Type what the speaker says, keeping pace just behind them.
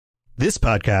This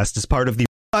podcast is part of the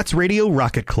Robots Radio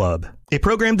Rocket Club, a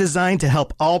program designed to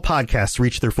help all podcasts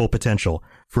reach their full potential.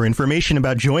 For information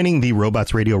about joining the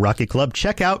Robots Radio Rocket Club,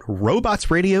 check out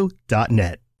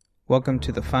robotsradio.net. Welcome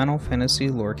to the Final Fantasy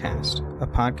Lorecast, a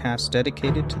podcast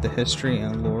dedicated to the history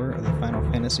and lore of the Final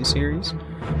Fantasy series.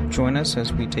 Join us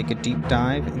as we take a deep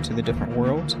dive into the different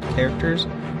worlds, characters,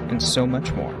 and so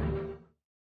much more.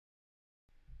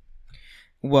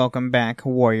 Welcome back,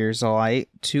 Warriors of Light,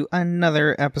 to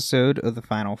another episode of the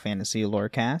Final Fantasy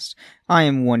Lorecast. I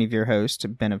am one of your hosts,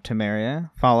 Ben of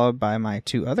Temeria, followed by my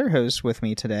two other hosts with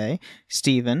me today,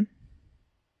 Steven.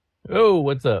 Oh,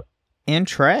 what's up? And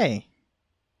Trey.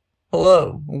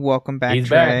 Hello. Welcome back, He's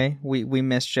Trey. back. We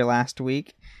missed you last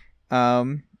week.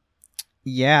 Yeah,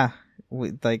 our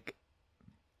was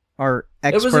a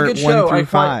expert good show. 1 through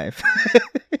 5.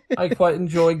 I quite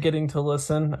enjoyed getting to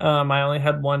listen. I only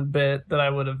had one bit that I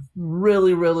would have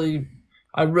really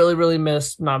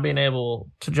missed not being able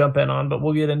to jump in on, but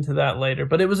we'll get into that later.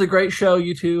 But it was a great show,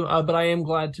 you two. But I am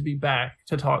glad to be back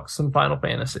to talk some Final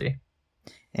Fantasy.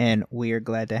 And we are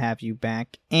glad to have you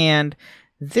back. And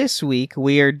this week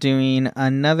we are doing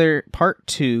another part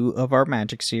 2 of our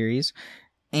Magick series.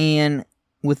 And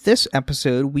with this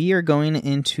episode, we are going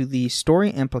into the story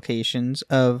implications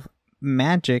of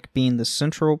Magick being the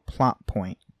central plot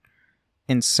point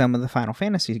in some of the Final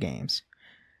Fantasy games.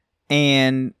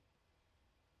 And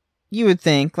you would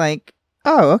think,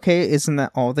 oh, okay, isn't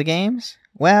that all the games?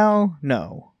 Well,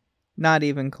 no. Not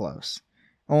even close.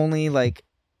 Only,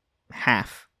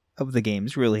 half of the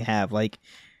games really have,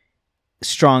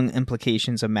 strong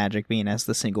implications of Magick being as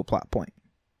the single plot point.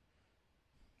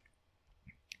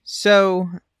 So,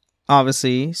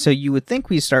 obviously, you would think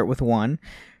we start with 1.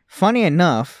 Funny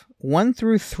enough, 1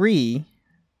 through 3,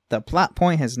 the plot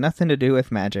point has nothing to do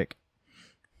with Magick.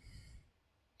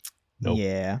 Nope.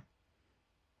 Yeah.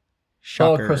 Shocker.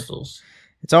 Shocker. All crystals.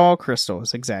 It's all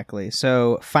crystals, exactly.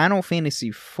 So, Final Fantasy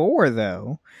IV,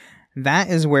 though, that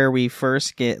is where we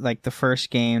first get, the first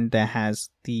game that has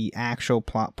the actual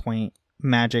plot point,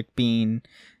 Magick being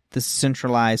the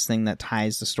centralized thing that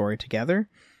ties the story together.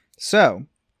 So,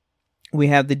 we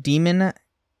have the demon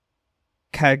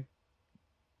Cagnazzo,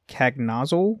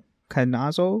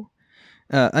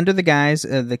 under the guise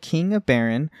of the King of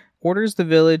Baron, orders the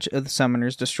village of the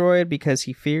summoners destroyed because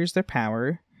he fears their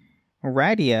power.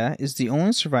 Radia is the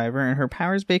only survivor, and her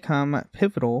powers become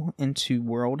pivotal into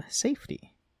world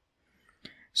safety.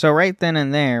 So right then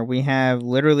and there, we have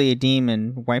literally a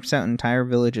demon wipes out an entire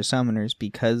village of summoners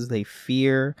because they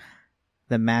fear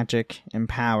the magic and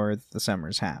power that the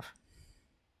summoners have.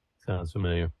 Sounds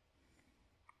familiar.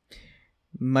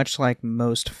 Much like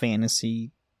most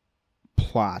fantasy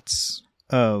plots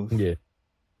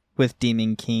with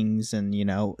demon kings and,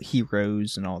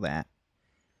 heroes and all that.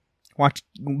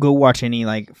 Go watch any,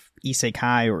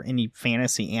 isekai or any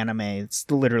fantasy anime. It's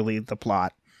literally the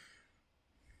plot.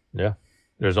 Yeah.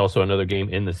 There's also another game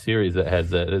in the series that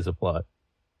has that as a plot.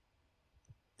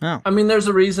 Oh. I mean, there's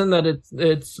a reason that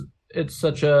it's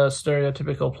such a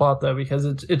stereotypical plot, though, because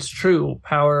it's true.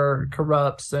 Power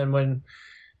corrupts, and when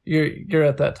you're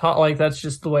at that top, that's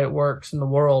just the way it works in the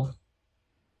world,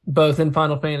 both in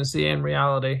Final Fantasy and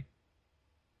reality.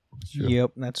 Sure.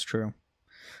 Yep, that's true.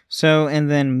 So, and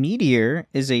then Meteor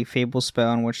is a fable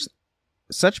spell in which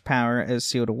such power is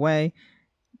sealed away.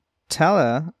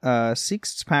 Tella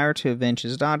seeks its power to avenge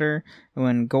his daughter.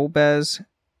 When Golbez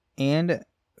and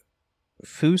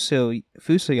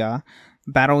Fusoya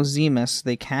battle Zemus,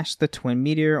 they catch the twin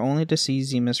meteor only to see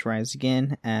Zemus rise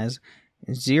again as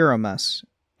Zeromus.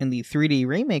 In the 3D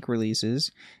remake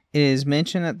releases, it is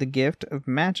mentioned that the gift of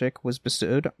Magick was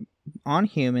bestowed on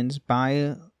humans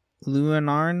by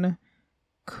Lunarn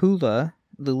Kula.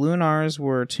 The Lunars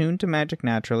were attuned to magic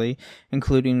naturally,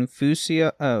 including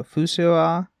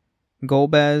Fusoya,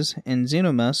 Golbez, and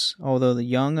Xenomus, although the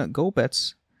young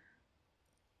Golbez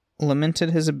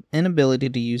lamented his inability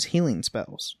to use healing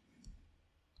spells.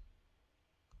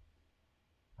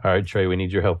 All right, Trey, we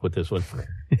need your help with this one.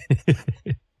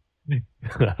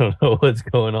 I don't know what's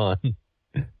going on.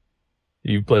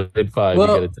 You played 5.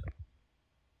 Well,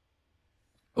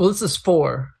 this is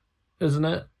 4, isn't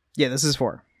it? Yeah, this is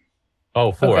 4.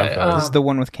 Oh, 4. Okay, This is the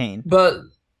one with Cain. But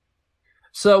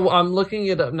so I'm looking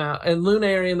it up now, and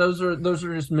Lunarian, those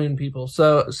are just moon people.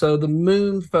 So the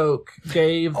moon folk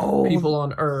gave people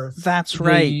on Earth. That's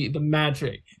right. The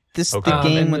magic. This Okay. is the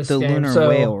game in with this the game. lunar So-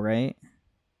 whale, right?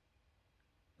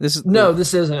 This is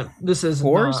This isn't. This is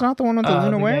 4 is not the one with the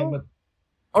lunar the whale? game with-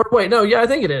 Or wait, no, yeah, I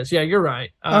think it is. Yeah, you're right.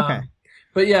 Okay.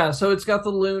 But yeah, so it's got the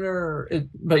lunar.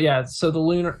 So the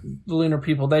lunar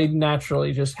people, they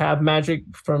naturally just have magic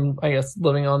from, I guess,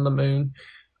 living on the moon.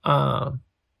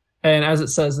 And as it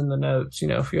says in the notes,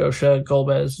 Fuchsia,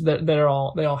 Golbez,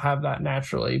 they all have that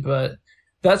naturally, but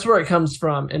that's where it comes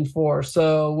from in 4.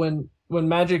 So when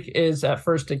Magick is at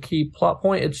first a key plot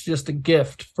point, it's just a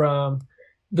gift from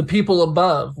the people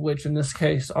above, which in this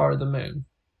case are the moon.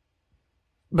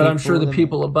 But I'm sure the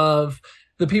people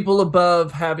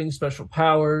above having special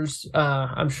powers,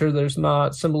 I'm sure there's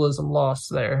not symbolism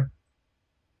lost there.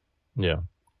 Yeah.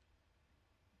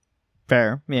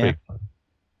 Fair, yeah.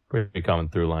 Pretty common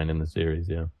through line in the series,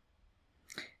 yeah.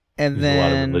 And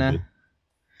then,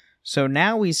 so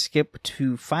now we skip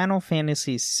to Final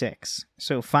Fantasy VI.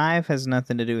 So 5 has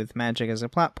nothing to do with magic as a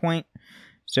plot point.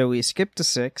 So we skip to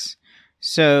 6.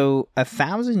 So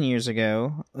 1,000 years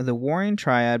ago, the Warring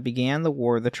Triad began the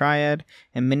War of the Triad,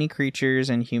 and many creatures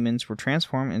and humans were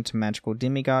transformed into magical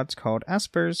demigods called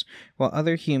Espers, while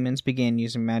other humans began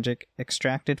using magic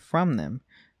extracted from them.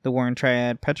 The Warring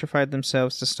Triad petrified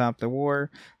themselves to stop the war,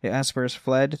 the Espers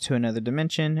fled to another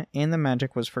dimension, and the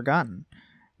magic was forgotten.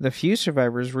 The few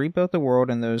survivors rebuilt the world,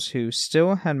 and those who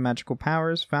still had magical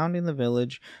powers founding the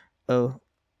village of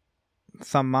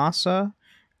Thamasa,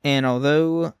 and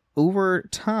although over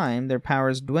time their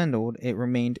powers dwindled, it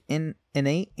remained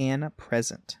innate and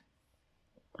present.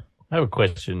 I have a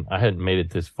question. I hadn't made it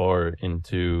this far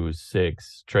into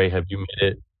 6. Trey, have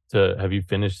you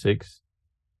finished 6?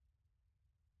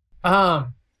 I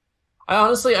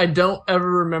don't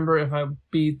ever remember if I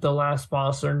beat the last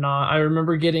boss or not. I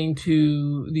remember getting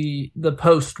to the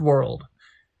post world,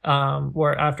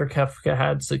 where after Kefka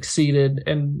had succeeded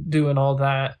and doing all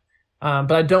that.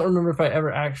 But I don't remember if I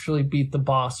ever actually beat the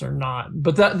boss or not.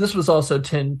 But this was also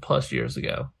 10 plus years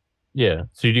ago. Yeah.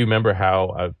 So do you remember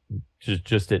how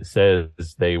just it says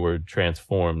they were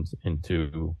transformed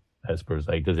into Espers?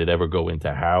 Like, does it ever go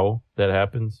into how that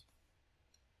happens?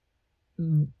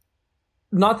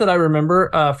 Not that I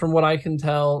remember. From what I can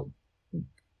tell,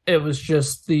 it was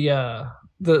just the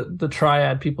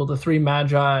triad people, the 3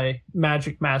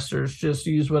 magic masters, just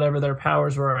use whatever their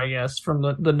powers were, I guess, from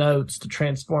the notes to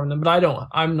transform them. But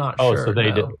I'm not sure. Oh, so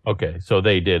they did. Okay, so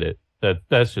they did it.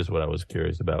 That's just what I was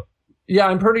curious about. Yeah,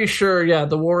 I'm pretty sure. Yeah,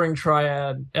 the Warring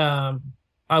Triad.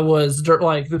 I was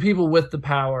like the people with the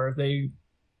power.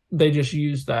 They just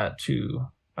used that to,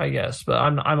 I guess, but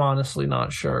I'm honestly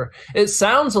not sure. It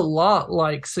sounds a lot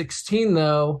like 16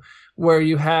 though, where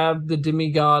you have the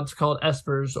demigods called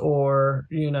Espers, or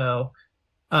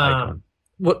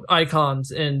what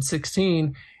icons in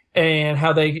 16, and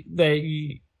how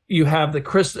you have the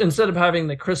crystal. Instead of having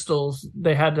the crystals,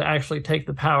 they had to actually take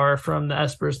the power from the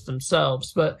Espers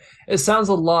themselves. But it sounds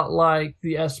a lot like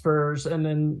the Espers, and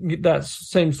then that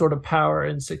same sort of power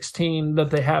in 16 that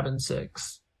they have in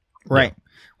 6. Right. Yeah.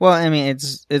 Well, I mean,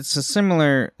 it's a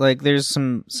similar, like, there's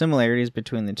some similarities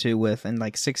between the two with, and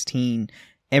like 16,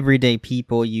 everyday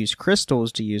people use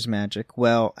crystals to use magic,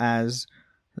 well, as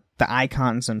the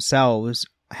icons themselves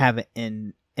have it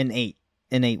innate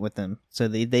with them, so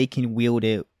they can wield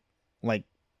it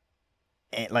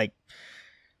like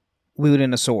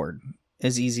wielding a sword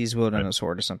as easy as wielding a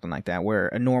sword or something like that, where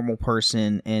a normal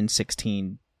person in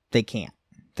 16, they can't.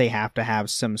 They have to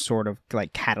have some sort of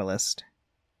like catalyst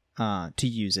to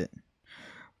use it.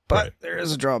 But there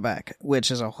is a drawback,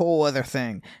 which is a whole other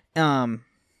thing.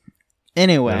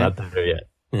 Anyway, we're not there yet.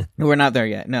 We're not there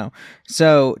yet, no.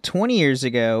 So 20 years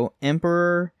ago,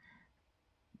 Emperor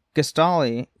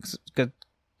Gastall, yes,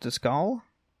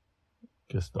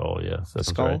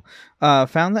 that's right.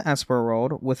 Found the Esper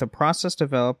world with a process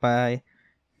developed by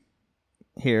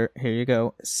here you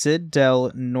go, Cid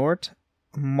del Norte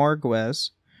Marguez.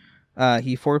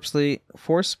 He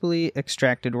forcibly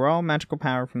extracted raw magical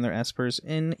power from their Espers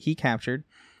he captured.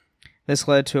 This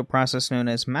led to a process known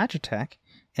as Magitek,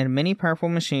 and many powerful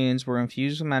machines were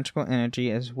infused with magical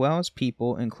energy, as well as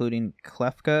people, including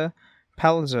Klefka,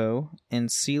 Palazzo,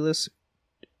 and Silas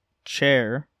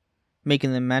Chair,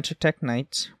 making them Magitek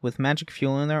Knights. With magic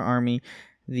fueling their army,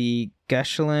 the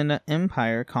Geshelan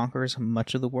Empire conquers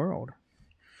much of the world.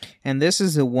 And this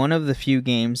is one of the few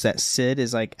games that Cid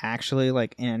is like actually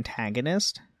like an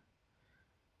antagonist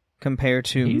compared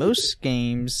to most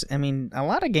games. I mean, a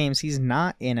lot of games he's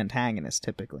not an antagonist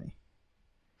typically.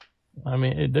 I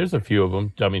mean, there's a few of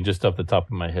them. I mean, just off the top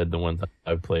of my head, the ones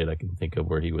I've played, I can think of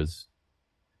where he was.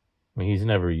 I mean, he's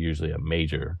never usually a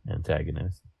major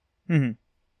antagonist. Mm-hmm.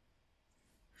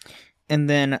 And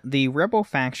then the rebel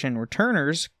faction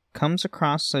Returners comes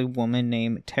across a woman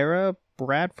named Tara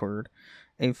Bradford,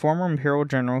 a former Imperial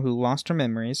general who lost her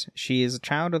memories. She is a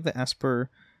child of the Esper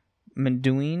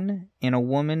Menduin and a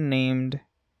woman named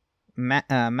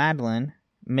Madeline,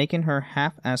 making her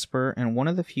half Esper and one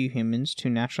of the few humans to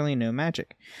naturally know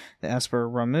magic. The Esper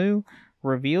Ramu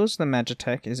reveals the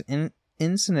Magitek is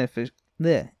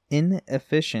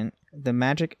inefficient. The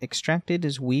magic extracted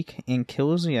is weak and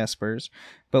kills the espers,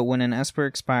 but when an esper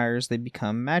expires, they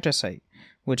become magicite,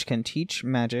 which can teach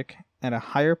magic at a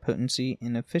higher potency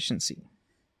and efficiency.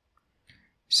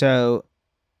 So,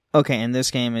 okay, in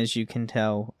this game, as you can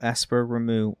tell, esper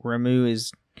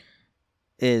Ramu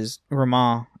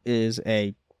is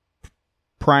a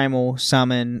primal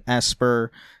summon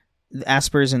esper. The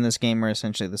espers in this game are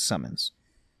essentially the summons.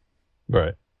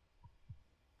 Right.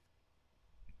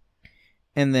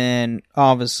 And then,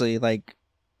 obviously, like,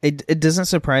 it doesn't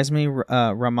surprise me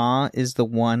Rama is the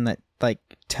one that, like,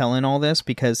 telling all this,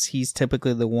 because he's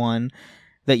typically the one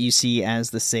that you see as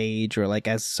the sage, or, like,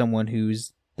 as someone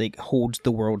who's, like, holds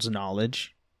the world's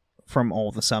knowledge from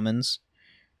all the summons,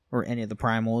 or any of the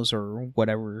primals, or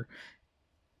whatever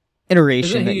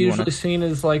iteration. Isn't he usually seen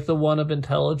as, like, the one of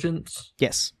intelligence?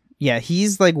 Yes. Yeah,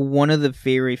 he's, like, one of the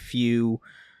very few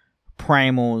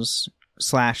primals /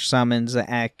 summons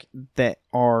that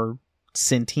are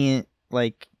sentient,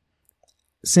 like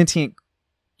sentient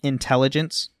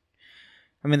intelligence.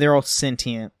 I mean, they're all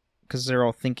sentient because they're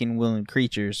all thinking, willing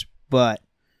creatures, but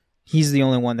he's the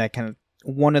only one that can,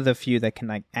 one of the few that can,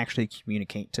 like, actually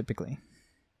communicate typically.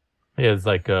 Yeah, it's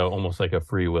like almost like a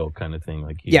free will kind of thing.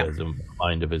 Like he has a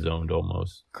mind of his own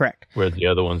almost. Correct. Whereas the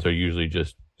other ones are usually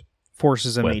just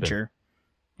forces of weapon. nature.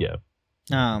 Yeah.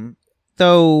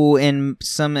 Though in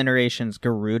some iterations,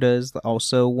 Garuda is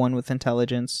also one with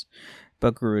intelligence,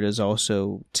 but Garuda is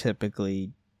also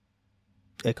typically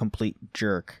a complete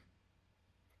jerk,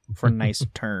 for nice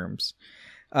terms.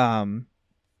 Yeah.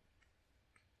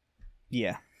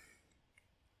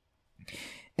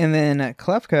 And then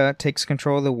Klefka takes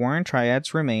control of the Warren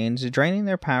Triad's remains, draining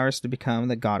their powers to become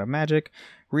the god of magic,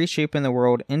 reshaping the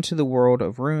world into the world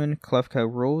of ruin.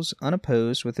 Klefka rules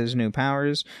unopposed with his new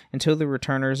powers until the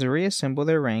returners reassemble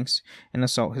their ranks and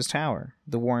assault his tower.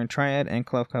 The Warren Triad and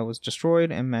Klefka was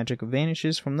destroyed, and magic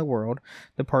vanishes from the world.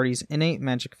 The party's innate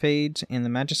magic fades, and the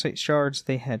magicite shards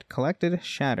they had collected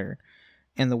shatter,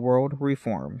 and the world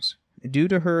reforms. Due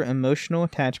to her emotional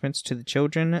attachments to the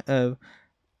children of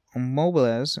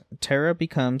Mobiles, Terra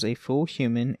becomes a full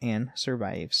human and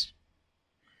survives.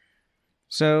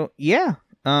 So, yeah.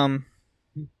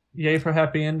 Yay for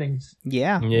happy endings.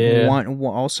 Yeah. One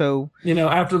also,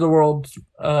 after the world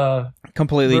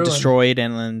completely ruined. destroyed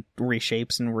and then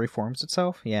reshapes and reforms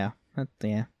itself. Yeah.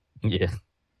 Yeah.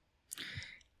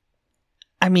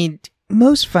 I mean,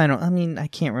 I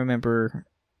can't remember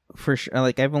for sure.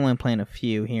 Like, I've only played a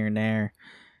few here and there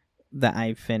that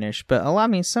I've finished, but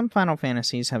some Final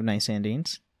Fantasies have nice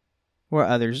endings, where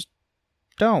others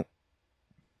don't.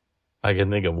 I can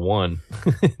think of one.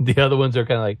 The other ones are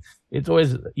kind of like, it's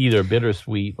always either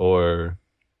bittersweet or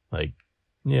like,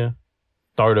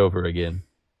 start over again.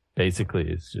 Basically,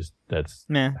 it's just, that's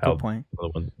how good point.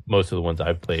 Most of the ones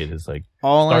I've played is like,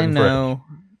 all I know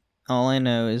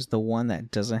is the one that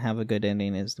doesn't have a good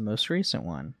ending is the most recent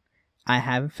one. I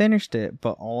haven't finished it,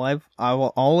 but all I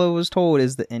was told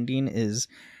is the ending is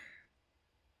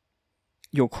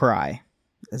you'll cry.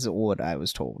 Is what I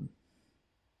was told.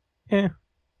 Yeah.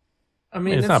 I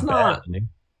mean, it's not bad.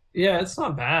 Yeah, it's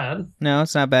not bad. No,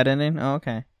 it's not a bad ending. Oh,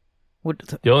 okay.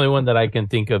 The only one that I can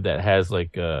think of that has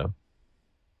like bad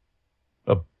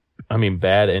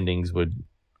endings would,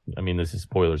 this is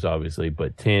spoilers obviously,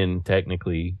 but 10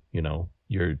 technically, you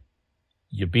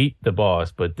beat the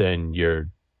boss, but then your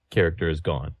character is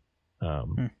gone.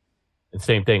 And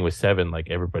same thing with 7, like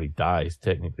everybody dies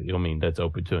technically. That's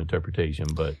open to interpretation,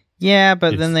 but yeah,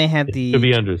 but then they had the to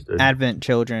be understood. Advent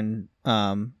Children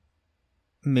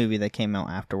movie that came out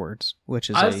afterwards, which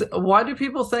is why do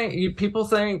people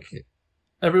think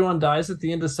everyone dies at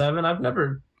the end of 7? I've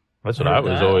never. That's what I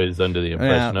was always under the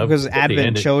impression of, because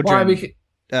Advent Children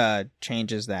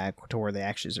changes that to where they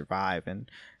actually survive,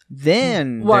 and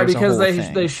then why? Because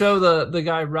they show the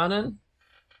guy running.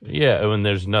 Yeah, when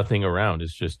there's nothing around,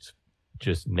 it's just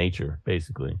nature,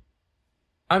 basically.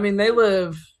 They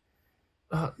live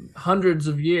hundreds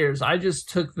of years. I just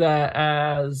took that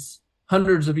as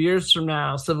hundreds of years from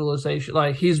now, civilization,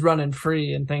 like he's running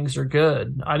free and things are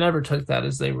good. I never took that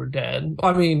as they were dead.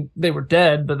 They were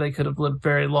dead, but they could have lived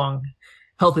very long,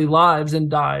 healthy lives and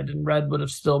died, and Red would have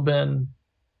still been,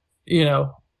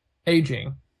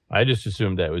 aging. I just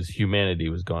assumed that humanity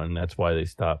was gone, and that's why they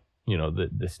stopped.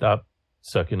 They stopped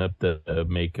sucking up the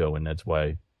Mako, and that's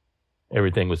why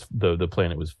everything was the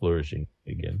planet was flourishing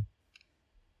again.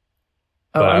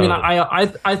 I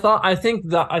think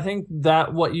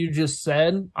that what you just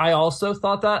said, I also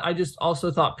thought that. I just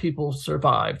also thought people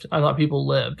survived. I thought people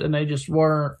lived, and they just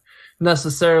weren't.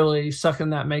 necessarily sucking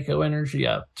that Mako energy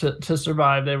up to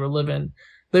survive. They were living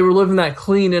that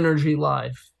clean energy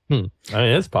life. I mean,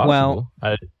 it's possible.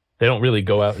 Well, they don't really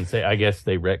go out and say. I guess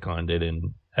they retconned it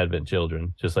in Advent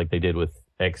Children, just like they did with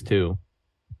X2.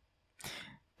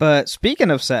 But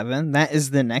speaking of 7, that is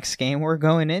the next game we're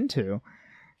going into.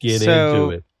 Get into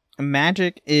it.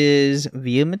 Magick is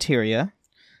via materia.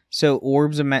 So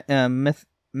orbs of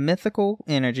mythical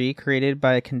energy created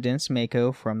by a condensed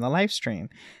Mako from the life stream.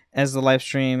 As the life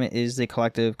stream is the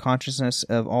collective consciousness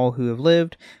of all who have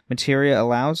lived, materia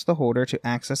allows the holder to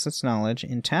access its knowledge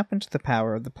and tap into the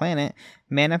power of the planet,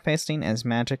 manifesting as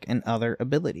magic and other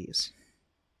abilities.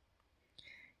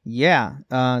 Yeah,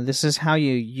 this is how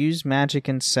you use magic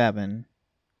in 7.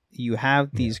 You have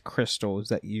these crystals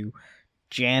that you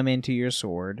jam into your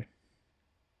sword.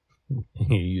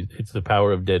 It's the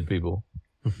power of dead people.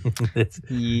 It's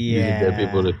using dead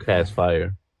people to cast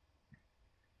fire.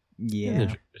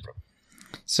 Yeah.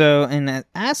 So, and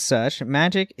as such,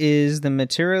 magic is the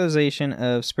materialization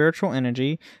of spiritual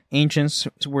energy. Ancients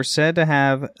were said to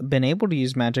have been able to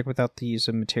use magic without the use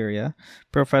of materia.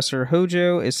 Professor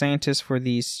Hojo, a scientist for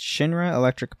the Shinra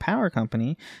Electric Power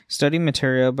Company, studied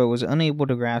materia but was unable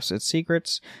to grasp its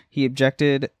secrets. He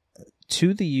objected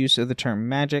to the use of the term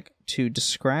magic to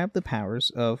describe the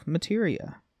powers of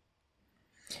materia.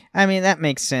 I mean, that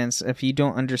makes sense. If you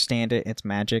don't understand it, it's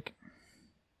magic.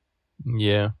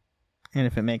 Yeah. And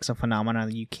if it makes a phenomenon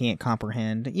that you can't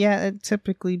comprehend,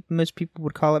 typically most people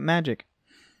would call it magic.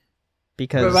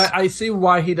 Because but I see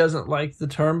why he doesn't like the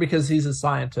term, because he's a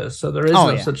scientist. So there is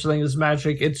no such thing as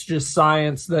magic. It's just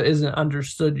science that isn't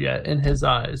understood yet in his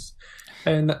eyes.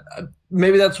 And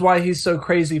maybe that's why he's so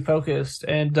crazy focused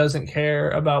and doesn't care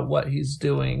about what he's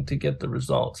doing to get the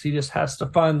results. He just has to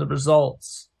find the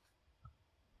results.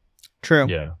 True.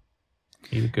 Yeah.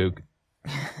 He's a kook.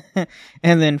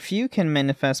 And then few can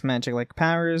manifest magic-like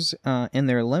powers in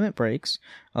their limit breaks,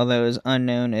 although it is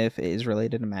unknown if it is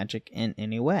related to magic in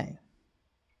any way.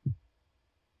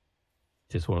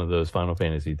 Just one of those Final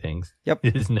Fantasy things. Yep.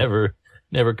 It just never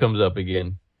comes up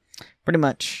again. Pretty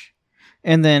much.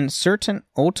 And then certain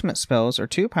ultimate spells are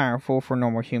too powerful for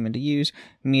normal human to use.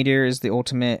 Meteor is the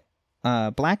ultimate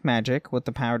black magic with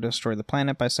the power to destroy the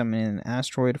planet by summoning an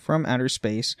asteroid from outer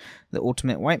space. The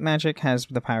ultimate white magic has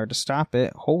the power to stop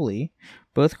it. Holy.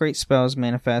 Both great spells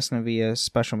manifest via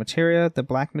special materia, the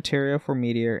black materia for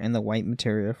Meteor and the white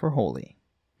materia for Holy.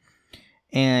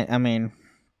 And, I mean,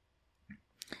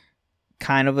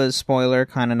 kind of a spoiler,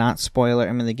 kind of not spoiler.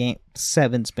 I mean, the game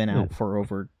 7's been out for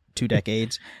over 2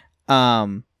 decades.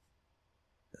 The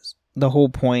whole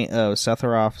point of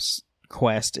Sephiroth's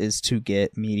quest is to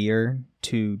get Meteor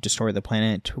to destroy the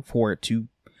planet for it to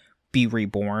be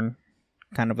reborn,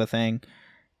 kind of a thing.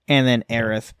 And then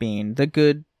Aerith, being the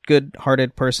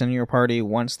good-hearted person in your party,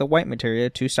 wants the white materia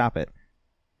to stop it.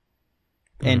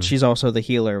 And she's also the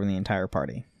healer of the entire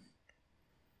party.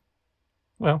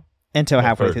 Well, until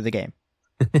halfway through the game.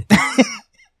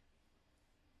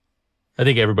 I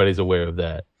think everybody's aware of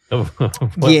that.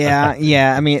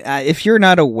 Yeah. I mean, if you're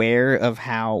not aware of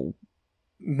how,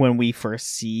 when we first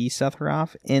see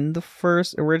Sephiroth in the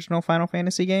first original Final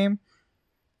Fantasy game,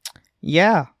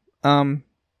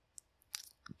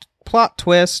 plot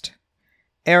twist,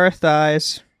 Aerith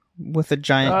dies with a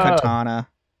giant katana.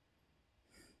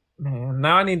 Man,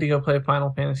 now I need to go play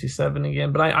Final Fantasy VII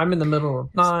again, but I'm in the middle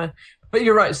of 9. But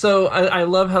you're right. So I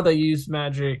love how they used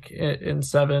magic in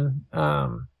 7.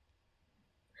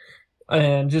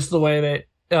 And just the way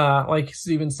that, like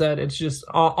Steven said, it's just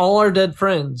all our dead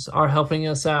friends are helping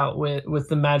us out with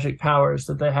the magic powers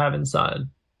that they have inside.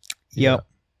 Yep.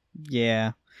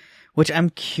 Yeah. Which I'm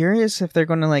curious if they're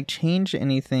going to like change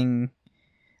anything.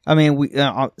 I mean,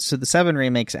 so the 7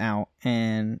 remake's out,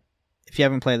 and if you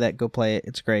haven't played that, go play it.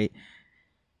 It's great.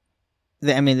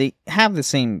 They have the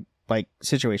same like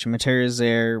situation. Materia's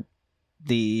there.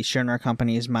 The Shinra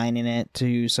company is mining it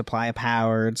to supply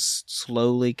power. It's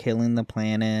slowly killing the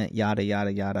planet, yada,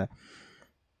 yada, yada.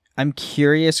 I'm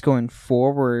curious going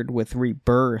forward with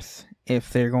Rebirth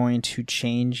if they're going to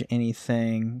change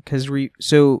anything. Because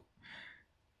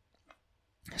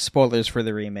spoilers for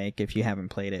the remake if you haven't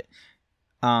played it.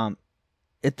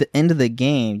 At the end of the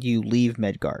game, you leave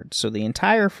Midgard. So the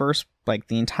entire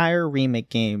remake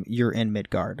game, you're in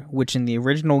Midgard. Which in the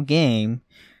original game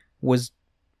was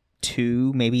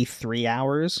 2, maybe 3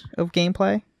 hours of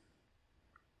gameplay.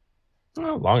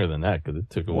 Well, longer than that, because it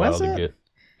took a while to get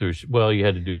through. Well, you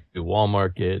had to do Wall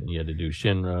Market, and you had to do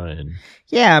Shinra, and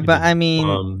but I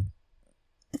mean,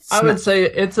 I would say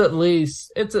it's at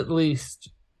least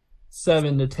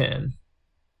 7 to 10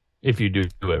 if you do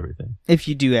everything. If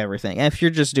you do everything, if you're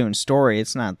just doing story,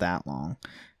 it's not that long.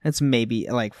 It's maybe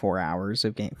like 4 hours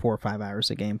of 4 or 5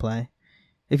 hours of gameplay.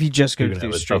 If you just go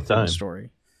through straight through the story.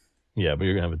 Yeah, but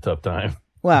you're gonna have a tough time.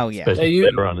 Well, yeah. Especially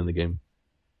later on in the game.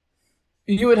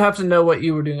 You would have to know what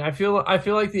you were doing. I feel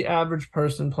like the average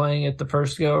person playing it the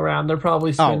first go around, they're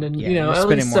probably spending at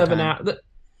least 7 hours.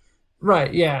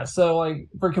 Right, yeah. So like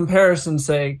for comparison's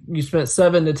sake, you spent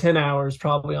 7 to 10 hours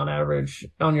probably on average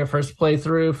on your first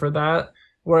playthrough for that.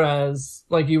 Whereas,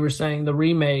 like you were saying, the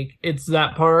remake, it's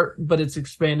that part, but it's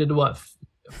expanded to what,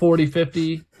 40,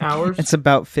 50 hours? It's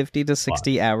about 50 to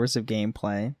 60 hours of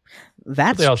gameplay.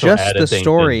 That's just the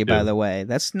story, by the way.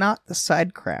 That's not the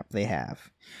side crap they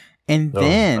have. And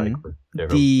then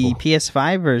the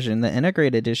PS5 version, the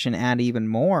integrated edition, add even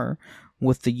more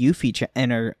with the Yuffie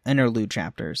interlude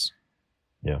chapters.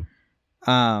 Yeah.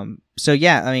 So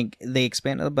yeah, I mean, they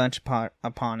expanded a bunch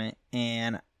upon it,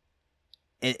 and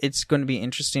it's going to be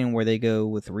interesting where they go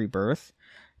with Rebirth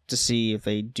to see if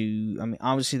they do. I mean,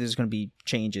 obviously there's going to be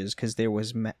changes because there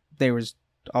was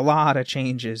a lot of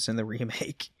changes in the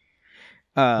remake.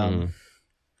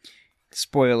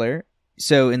 Spoiler.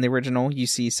 So in the original, you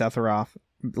see Sephiroth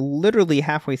literally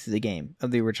halfway through the game of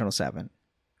the original 7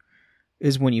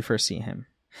 is when you first see him.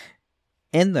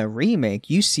 In the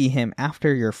remake, you see him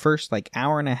after your first like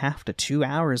hour and a half to 2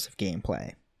 hours of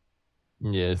gameplay.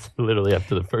 Yeah, it's literally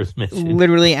after the first mission.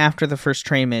 Literally after the first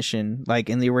train mission. Like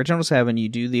in the original 7, you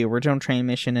do the original train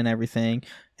mission and everything.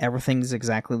 Everything's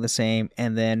exactly the same.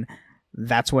 And then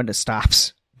that's when it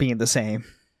stops being the same.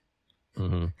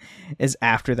 Mm-hmm. Is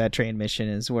after that train mission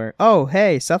is where, oh,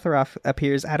 hey, Sephiroth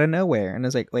appears out of nowhere. And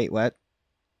it's like, wait, what?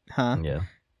 Huh? Yeah.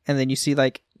 And then you see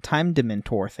like time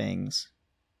dementor things.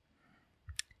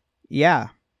 Yeah.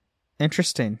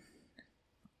 Interesting.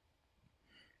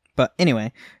 But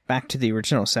anyway, back to the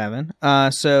original 7.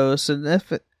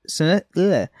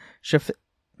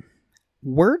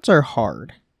 Words are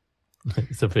hard.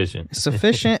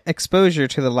 Sufficient exposure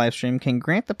to the live stream can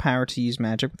grant the power to use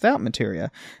magic without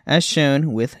materia, as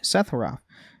shown with Sephiroth,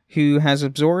 who has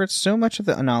absorbed so much of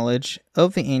the knowledge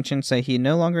of the ancients that he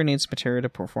no longer needs materia to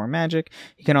perform magic.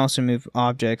 He can also move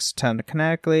objects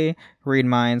telekinetically, read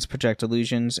minds, project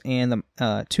illusions, and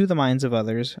to the minds of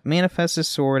others, manifest his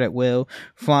sword at will,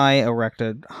 fly, erect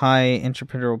a high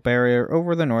interpretal barrier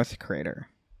over the North Crater.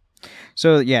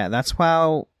 So yeah, that's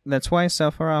why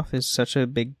Sephiroth is such a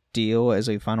big deal as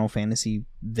a Final Fantasy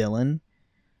villain,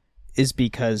 is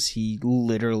because he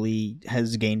literally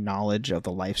has gained knowledge of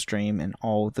the life stream and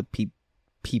all the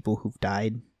people who've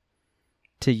died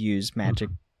to use magic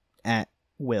at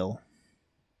will.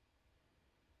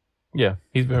 Yeah,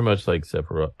 he's very much like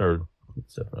Sephiroth,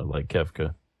 like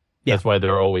Kefka. Yeah. That's why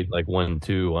they're always like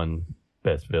 1-2 on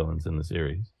best villains in the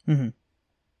series. Mm-hmm.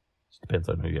 Just depends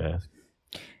on who you ask.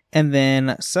 And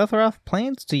then Sephiroth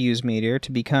plans to use Meteor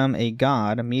to become a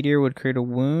god. A meteor would create a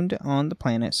wound on the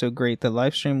planet so great the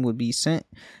lifestream would be sent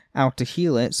out to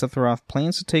heal it. Sephiroth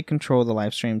plans to take control of the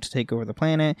lifestream to take over the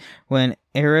planet. When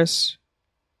Eris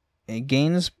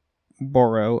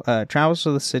Gainsborough travels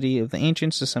to the city of the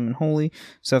ancients to summon Holy,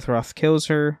 Sephiroth kills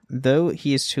her. Though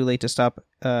he is too late to stop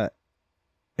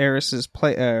Eris's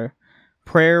prayer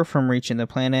from reaching the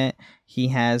planet, he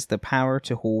has the power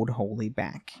to hold Holy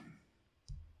back.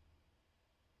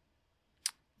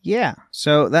 Yeah,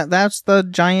 so that's the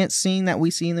giant scene that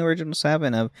we see in the original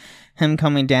 7 of him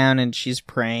coming down and she's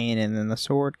praying and then the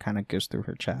sword kind of goes through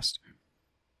her chest.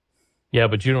 Yeah,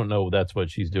 but you don't know that's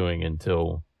what she's doing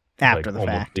until after the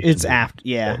fact. It's after,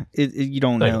 yeah. You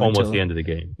don't know almost until the end of the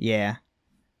game. Yeah.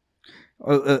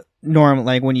 Normal,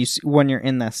 like when you're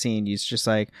in that scene, it's just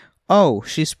like, oh,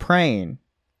 she's praying,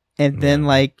 and then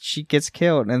like she gets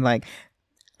killed, and like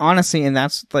honestly, and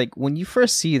that's like when you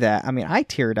first see that. I mean, I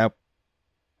teared up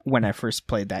when I first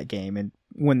played that game, and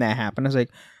when that happened, I was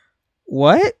like,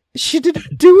 what? She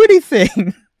didn't do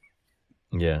anything.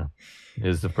 Yeah. It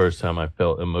was the first time I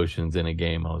felt emotions in a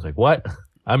game. I was like, what?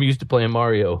 I'm used to playing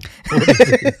Mario.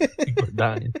 People are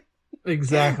dying.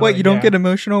 Exactly. What, you don't get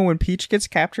emotional when Peach gets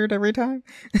captured every time?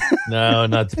 No,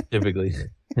 not typically.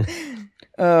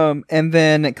 And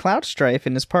then Cloud Strife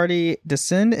and his party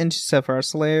descend into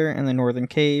Sephiroth's lair in the northern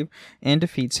cave and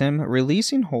defeats him,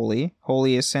 releasing Holy.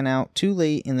 Holy is sent out too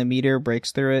late and the meteor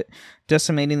breaks through it,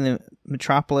 decimating the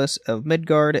metropolis of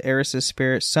Midgard. Eris'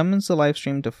 spirit summons the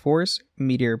lifestream to force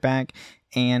Meteor back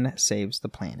and saves the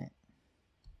planet.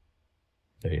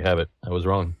 There you have it. I was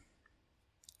wrong.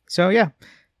 So yeah,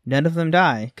 none of them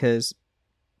die, because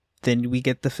then we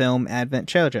get the film Advent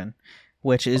Children,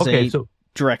 which is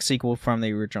direct sequel from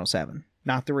the original 7,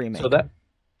 not the remake. So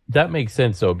that makes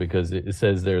sense, though, because it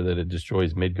says there that it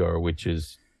destroys Midgard, which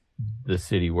is the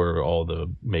city where all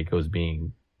the Mako's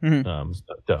being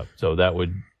stuck up. So that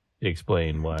would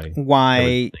explain why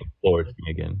Why? flourishing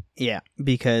again. Yeah,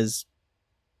 because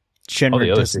All the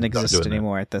Shinra other doesn't things aren't exist doing that.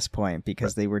 anymore at this point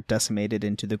because they were decimated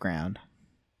into the ground.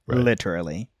 Right.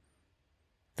 Literally.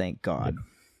 Thank God.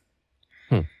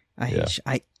 Hmm. I hate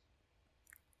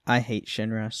I hate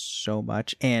Shinra so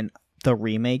much, and the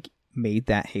remake made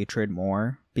that hatred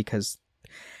more because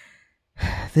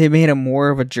they made them more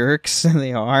of a jerks than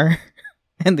they are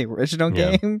in the original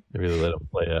Yeah. game. They really let them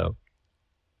play out.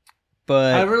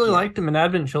 But I really liked him in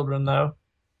Advent Children, though.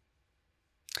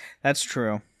 that's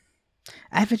true.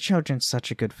 Advent Children's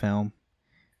such a good film.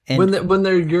 And When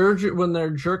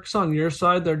they're jerks on your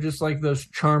side, they're just like those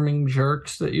charming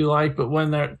jerks that you like. But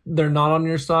when they're not on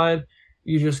your side,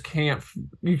 you just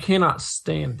cannot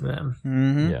stand them.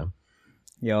 Mhm. Yeah.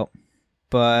 Yep.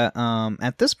 But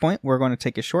at this point, we're going to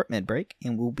take a short mid break,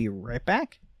 and we'll be right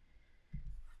back.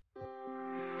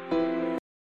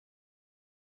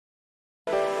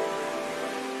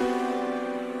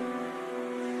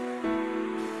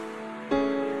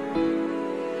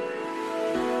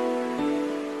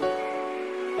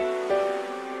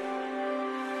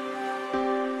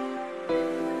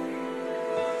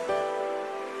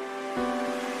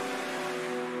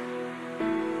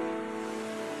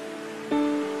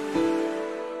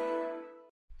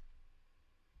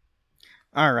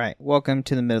 All right, welcome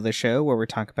to the middle of the show where we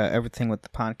talk about everything with the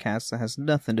podcast that has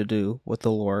nothing to do with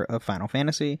the lore of Final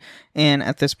Fantasy. And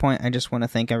at this point, I just want to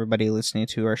thank everybody listening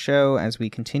to our show as we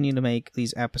continue to make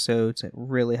these episodes. It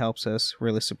really helps us,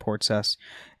 really supports us.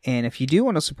 And if you do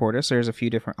want to support us, there's a few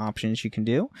different options you can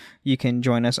do. You can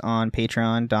join us on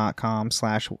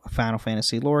patreon.com/Final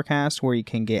Fantasy Lorecast, where you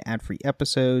can get ad-free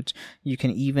episodes. You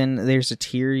can there's a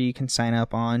tier you can sign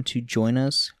up on to join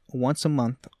us once a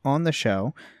month on the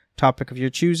show. Topic of your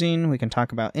choosing. We can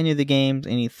talk about any of the games,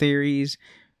 any theories,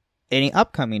 any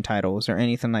upcoming titles, or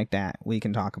anything like that we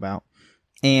can talk about.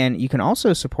 And you can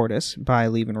also support us by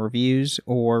leaving reviews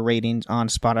or ratings on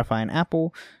Spotify and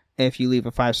Apple. If you leave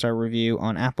a 5-star review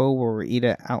on Apple, we'll read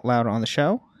it out loud on the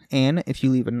show. And if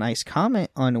you leave a nice comment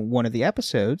on one of the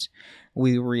episodes,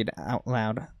 we read out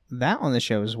loud that on the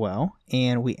show as well.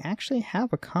 And we actually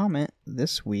have a comment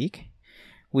this week.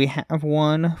 We have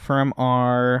one from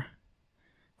our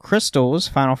Crystals,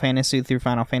 Final Fantasy through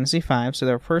Final Fantasy V, so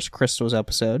their first Crystals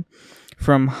episode,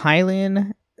 from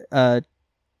Hylian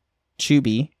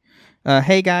Chubi.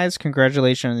 Hey guys,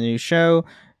 congratulations on the new show.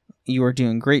 You are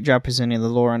doing a great job presenting the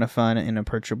lore in a fun and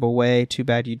approachable way. Too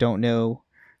bad you don't know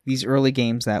these early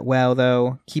games that well,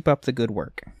 though. Keep up the good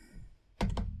work.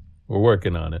 We're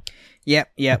working on it.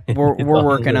 Yep, we're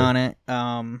working on it.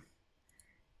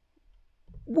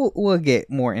 We'll get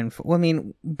more info. I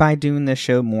mean, by doing this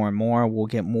show more and more, we'll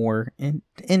get more in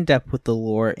depth with the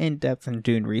lore, in depth in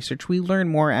doing research. We learn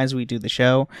more as we do the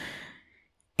show,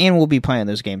 and we'll be playing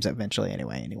those games eventually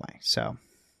anyway. So,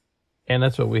 And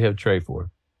that's what we have Trey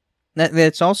for.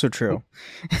 that's also true.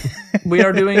 We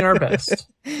are doing our best.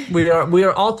 We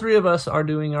are all three of us are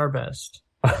doing our best.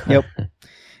 Yep.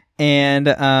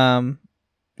 And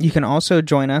you can also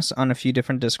join us on a few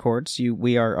different Discords.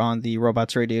 We are on the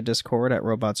Robots Radio Discord at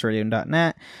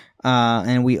robotsradio.net.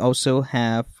 And we also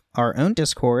have our own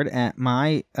Discord at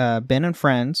my Ben and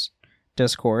Friends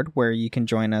Discord, where you can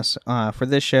join us for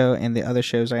this show and the other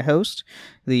shows I host,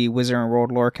 the Wizard and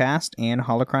World Lorecast and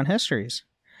Holocron Histories.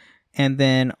 And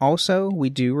then also, we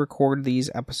do record these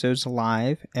episodes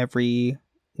live every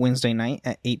Wednesday night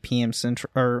at 8 p.m.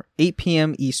 Central, or 8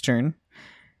 p.m. Eastern,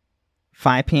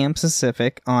 5 p.m.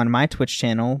 Pacific on my Twitch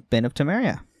channel, Ben of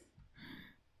Temeria.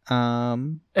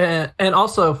 And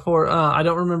also for I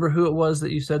don't remember who it was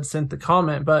that you said sent the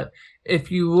comment, but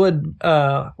if you would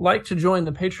like to join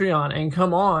the Patreon and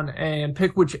come on and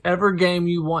pick whichever game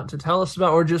you want to tell us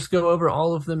about, or just go over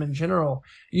all of them in general,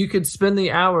 you could spend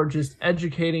the hour just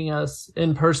educating us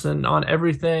in person on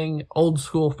everything old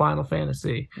school Final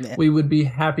Fantasy. Yeah. We would be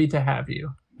happy to have you.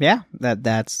 Yeah,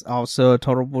 that's also a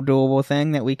total doable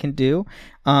thing that we can do.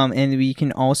 And we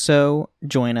can also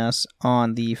join us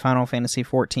on the Final Fantasy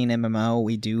XIV MMO.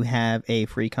 We do have a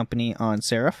free company on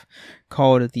Seraph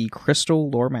called the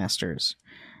Crystal Lore Masters.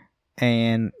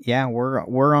 And yeah,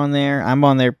 we're on there. I'm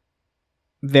on there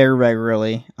very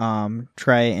regularly.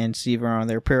 Trey and Steve are on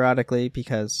there periodically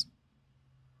because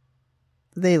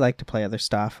they like to play other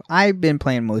stuff. I've been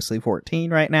playing mostly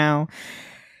 14 right now.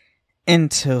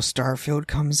 Until Starfield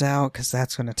comes out, because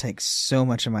that's going to take so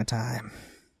much of my time.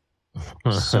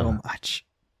 So much.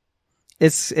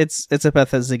 It's a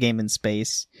Bethesda game in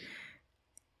space.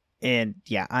 And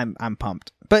yeah, I'm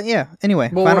pumped. But yeah, anyway,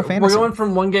 well, Final Fantasy. We're going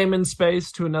from one game in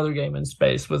space to another game in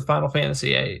space with Final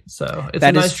Fantasy VIII. So it's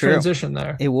That a is nice true. transition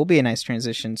there. It will be a nice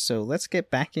transition. So let's get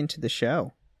back into the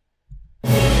show.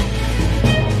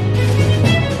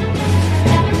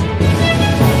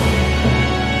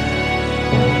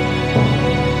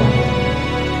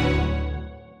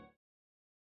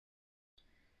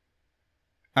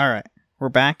 All right, we're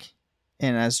back,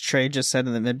 and as Trey just said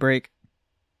in the mid-break,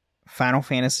 Final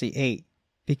Fantasy VIII,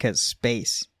 because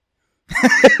space.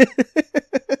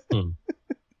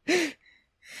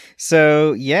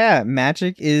 So, yeah,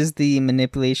 magic is the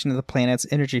manipulation of the planet's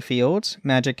energy fields.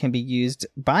 Magic can be used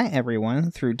by everyone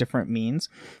through different means,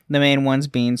 the main ones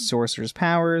being sorcerer's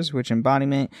powers, which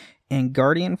embodiment, and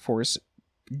guardian force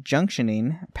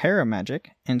junctioning, paramagic,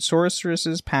 and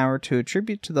sorceress's power to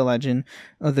attribute to the legend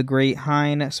of the Great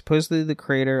Hind, supposedly the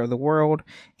creator of the world,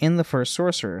 and the first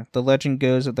sorcerer. The legend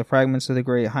goes that the fragments of the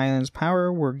Great Hind's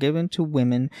power were given to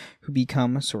women who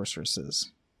become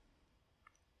sorceresses.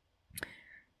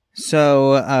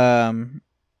 So,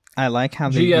 I like how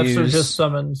they GFs use... are just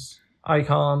summons,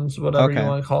 icons, whatever you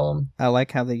want to call them. I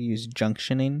like how they use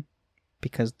junctioning,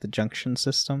 because the junction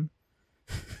system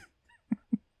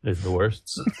is the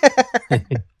worst.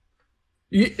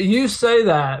 You say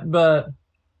that, but...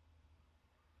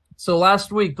 So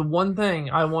last week, the one thing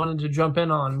I wanted to jump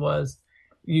in on was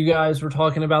you guys were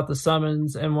talking about the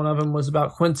summons, and one of them was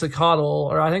about Quetzalcoatl,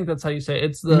 or I think that's how you say it.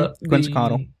 It's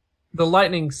Quetzalcoatl. The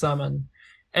lightning summon.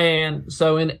 And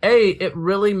so in 8, it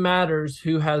really matters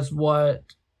who has what,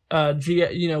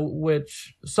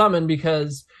 which summon,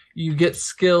 because you get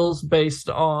skills based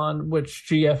on which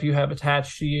GF you have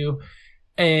attached to you.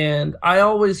 And I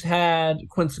always had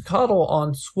Quetzalcoatl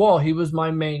on Squall. He was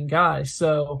my main guy.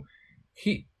 So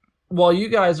while you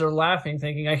guys are laughing,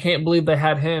 thinking, I can't believe they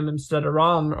had him instead of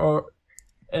Rom,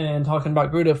 and talking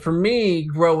about Gruda, for me,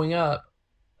 growing up,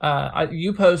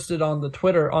 you posted on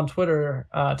Twitter,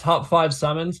 top 5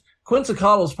 summons.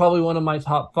 Quetzalcoatl is probably one of my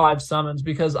top 5 summons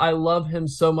because I love him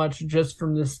so much just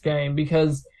from this game,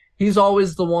 because he's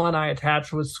always the one I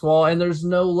attach with Squall, and there's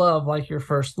no love like your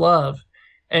first love.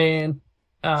 And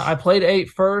I played 8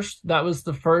 first. That was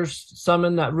the first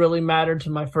summon that really mattered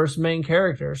to my first main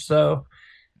character. So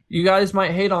you guys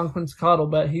might hate on Quetzalcoatl,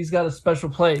 but he's got a special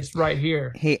place right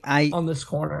here on this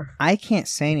corner. I can't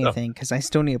say anything because I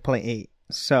still need to play 8.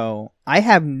 So I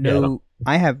have no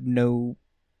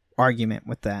argument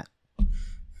with that.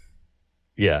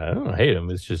 Yeah, I don't hate him.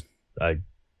 It's just I'm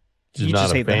You not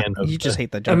just a hate fan. you just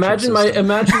hate the junction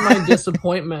imagine my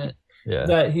disappointment Yeah.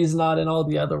 that he's not in all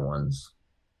the other ones.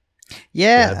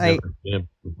 Yeah, I've never seen him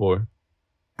before.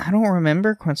 I don't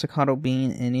remember Quetzalcoatl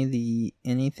being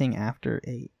anything after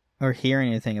 8 or hearing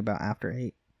anything about after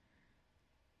 8.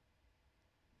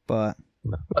 But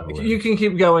No, you can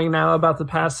keep going now about the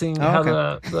passing, how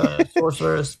the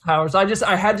sorceress powers.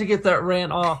 I had to get that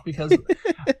rant off because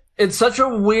it's such a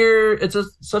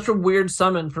weird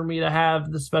summon for me to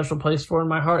have the special place for in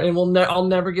my heart, and I'll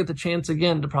never get the chance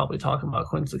again to probably talk about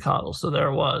Quetzalcoatl. So there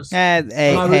it was. and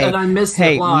I missed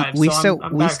it live. We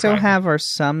I'm still have our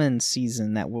summon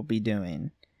season that we'll be doing.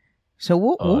 So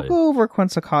we'll go over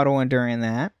Quetzalcoatl, and during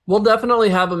that we'll definitely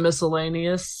have a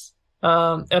miscellaneous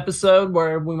episode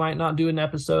where we might not do an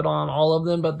episode on all of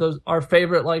them, but those our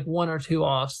favorite like 1 or 2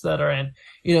 offs that are in,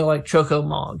 like Choco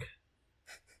Mog.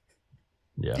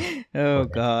 Yeah. Oh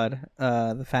God,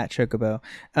 the fat chocobo.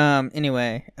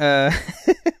 Anyway,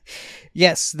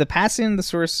 yes, the passing of the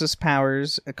sorceress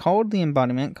powers, called the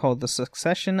embodiment, called the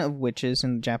succession of witches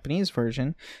in the Japanese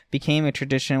version, became a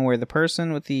tradition where the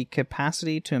person with the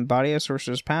capacity to embody a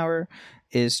sorcerer's power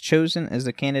is chosen as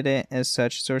the candidate. As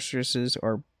such, sorceresses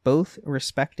are both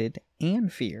respected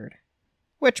and feared,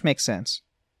 which makes sense.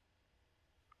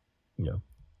 Yeah.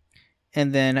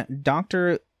 And then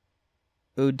Dr.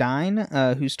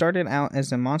 Odine, who started out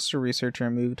as a monster researcher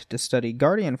and moved to study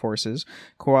guardian forces,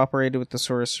 cooperated with the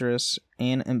sorceresses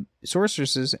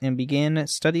and began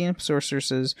studying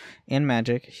sorceresses and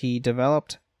magic. He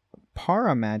developed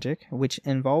paramagic, which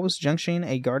involves junctioning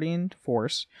a guardian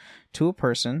force to a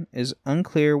person. Is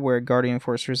unclear where guardian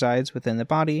force resides within the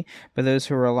body, but those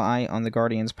who rely on the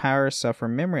guardian's power suffer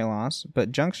memory loss.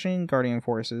 But junctioning guardian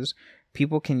forces,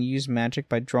 people can use magic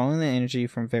by drawing the energy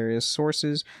from various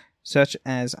sources, such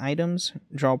as items,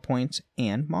 draw points,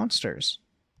 and monsters.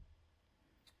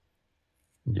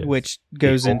 Yes. Which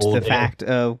goes into the fact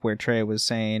of where Trey was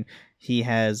saying he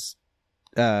has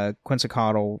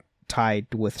Quetzalcoatl tied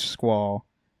with Squall.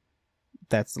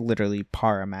 That's literally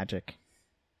paramagic.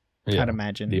 Yeah. I'd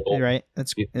imagine, right?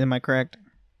 Am I correct?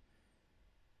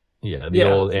 Yeah, the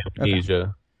old amnesia,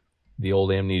 Okay. The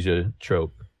old amnesia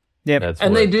trope. Yep.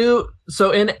 They do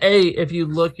so in 8. If you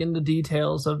look into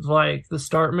details of like the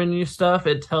start menu stuff,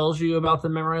 it tells you about the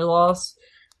memory loss.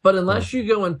 But unless you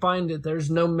go and find it,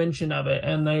 there's no mention of it.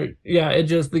 And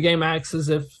the game acts as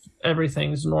if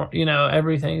everything's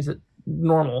everything's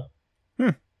normal.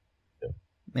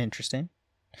 Interesting.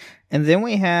 And then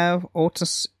we have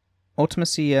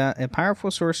Ultimacia, a powerful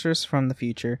sorceress from the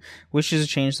future, wishes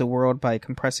to change the world by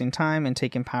compressing time and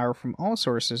taking power from all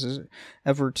sources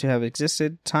ever to have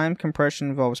existed. Time compression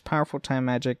involves powerful time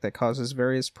magic that causes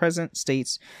various present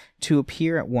states to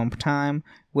appear at one time,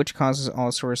 which causes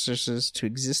all sorceresses to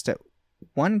exist at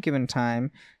one given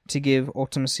time to give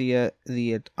Ultimacia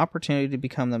the opportunity to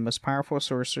become the most powerful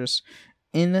sorceress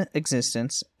in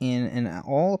existence and an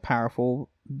all-powerful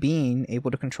being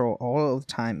able to control all of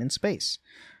time and space.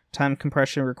 Time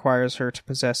compression requires her to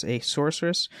possess a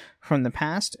sorceress from the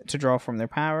past to draw from their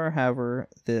power. However,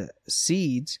 the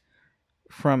seeds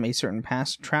from a certain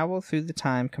past travel through the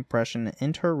time compression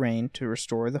into her reign to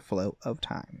restore the flow of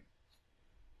time.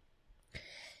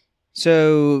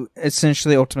 So,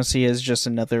 essentially, Ultimacia is just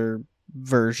another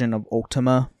version of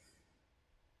Ultima.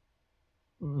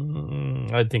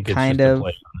 I think it's Kind just of. a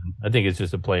play. I think it's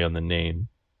just a play on the name.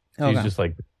 She's Okay. just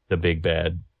like the big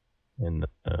bad in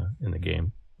the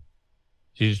game.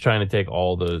 She's just trying to take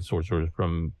all the sorcerers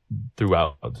from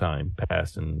throughout time,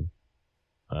 past and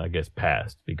I guess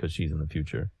past, because she's in the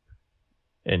future,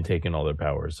 and taking all their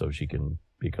powers so she can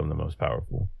become the most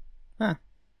powerful. Huh.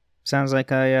 Sounds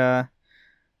like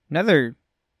another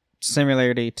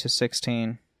similarity to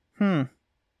 16.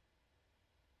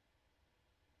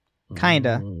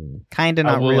 Kinda. Kinda,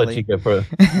 not we'll really. Let you get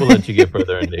we'll let you get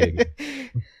further into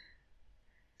it.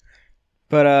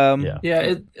 But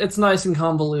it's nice and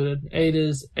convoluted. 8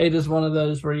 is one of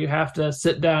those where you have to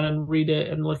sit down and read it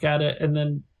and look at it and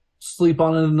then sleep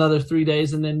on it another 3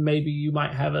 days, and then maybe you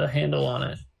might have a handle on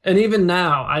it. And even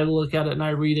now, I look at it and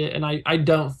I read it, and I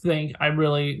don't think I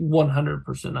really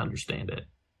 100% understand it.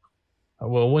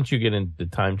 Well, once you get into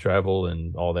time travel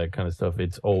and all that kind of stuff,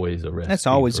 it's always a risk. that's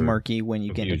always murky when you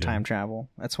get into confusion. time travel.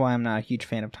 That's why I'm not a huge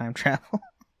fan of time travel.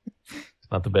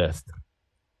 It's not the best.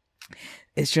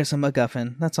 It's just a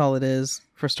MacGuffin. That's all it is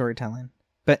for storytelling.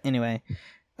 But anyway,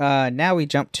 now we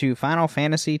jump to Final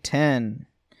Fantasy X.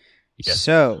 Yes.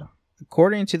 So,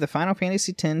 according to the Final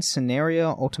Fantasy X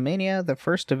scenario Ultimania, the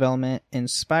first development in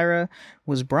Spira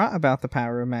was brought about the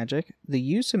power of magic. The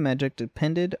use of magic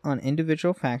depended on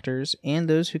individual factors, and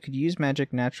those who could use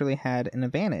magic naturally had an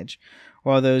advantage,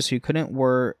 while those who couldn't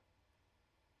were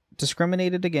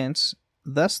discriminated against.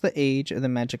 Thus, the age of the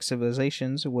magic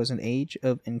civilizations was an age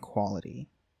of inequality.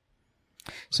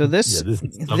 So this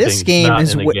game not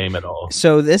is in the game at all.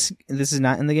 So this is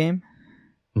not in the game.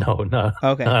 No,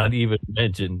 Okay. not even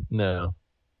mentioned. No.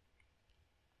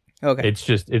 Okay.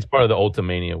 It's part of the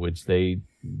Ultimania, which they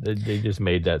just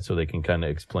made that so they can kind of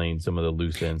explain some of the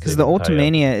loose ends. Because the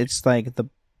Ultimania, it's like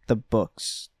the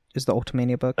books. Is the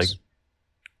Ultimania books? Like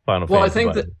Final Well,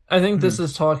 Fantasy. I think this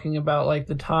is talking about like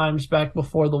the times back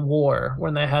before the war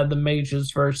when they had the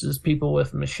mages versus people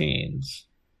with machines.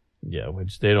 Yeah,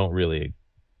 which they don't really.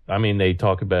 I mean, they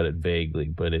talk about it vaguely,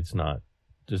 but it's not.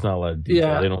 There's not a lot of detail.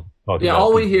 Yeah. They don't talk. Yeah, about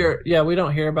all we people. hear. Yeah, we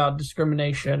don't hear about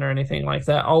discrimination or anything like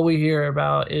that. All we hear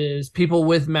about is people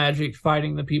with magic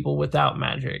fighting the people without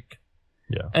magic.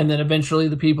 Yeah, and then eventually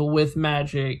the people with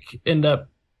magic end up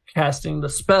casting the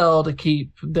spell to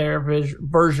keep their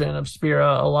version of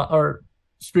Spira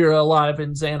alive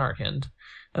in Xanarkand,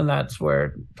 and that's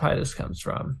where Titus comes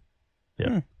from.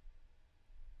 Yeah.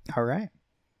 All right.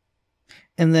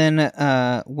 And then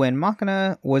when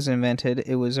Machina was invented,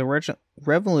 it was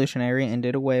revolutionary and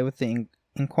did away with the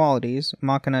inequalities.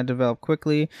 Machina developed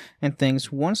quickly, and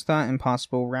things once thought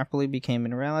impossible rapidly became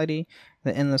in reality.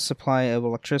 The endless supply of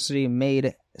electricity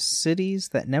made cities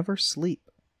that never sleep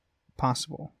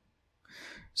possible.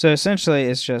 So essentially,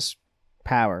 it's just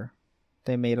power.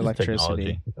 They made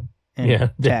electricity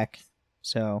and tech.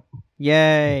 So,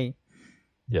 yay!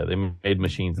 Yeah, they made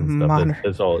machines and stuff.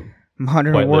 That's all.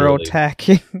 Modern Quite world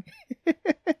literally. tech.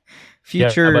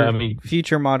 Future, but I mean-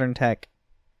 future modern tech.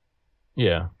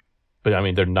 Yeah, but I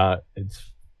mean, they're not.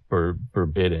 It's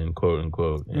forbidden, quote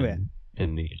unquote, in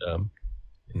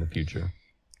the future.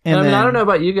 And I mean, I don't know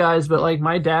about you guys, but like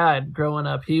my dad growing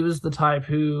up, he was the type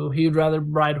who he'd rather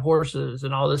ride horses,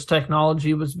 and all this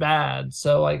technology was bad.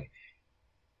 So like,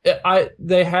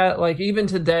 they had like even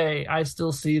today, I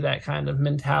still see that kind of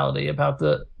mentality about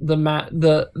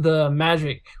the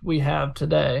magic we have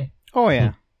today. Oh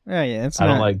yeah, yeah. It's I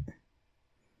not don't like.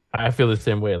 I feel the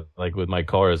same way. Like with my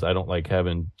cars, I don't like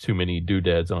having too many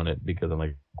doodads on it because I'm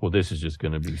like, well, this is just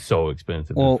going to be so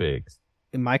expensive to fix.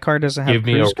 My car doesn't have Give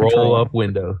me a cruise control. roll-up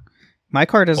window. My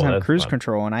car doesn't have that's cruise fun.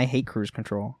 control, and I hate cruise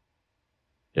control.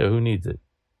 Yeah, who needs it?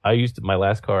 My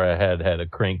last car I had a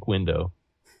crank window,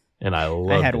 and I loved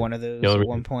it. I had one of those at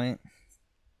one point.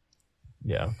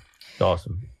 Yeah, it's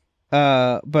awesome.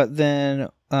 But then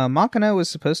Machina was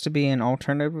supposed to be an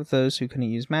alternative for those who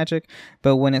couldn't use magic,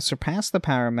 but when it surpassed the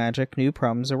power of magic, new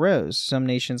problems arose. Some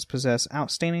nations possessed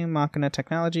outstanding Machina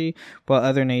technology, while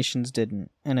other nations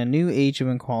didn't, and a new age of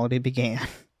inequality began.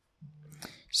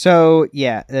 So,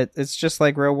 yeah, it's just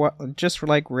like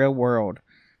real world.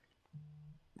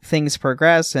 Things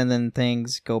progress, and then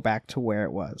things go back to where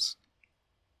it was.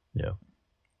 Yeah.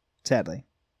 Sadly.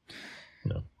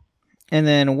 No. And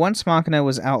then once Machina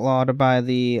was outlawed by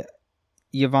the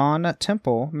Yvonne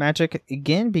Temple, magic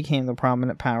again became the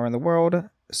prominent power in the world.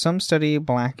 Some study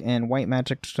black and white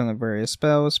magic to learn various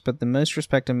spells, but the most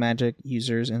respected magic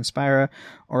users in Spira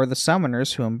are the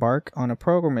summoners who embark on a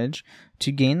pilgrimage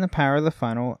to gain the power of the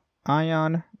final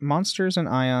Ion. Monsters and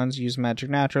Ions use magic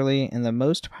naturally, and the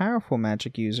most powerful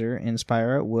magic user in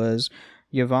Spira was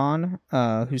Yvonne,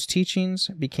 whose teachings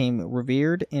became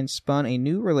revered and spun a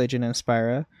new religion in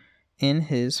Spira in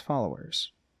his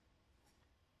followers.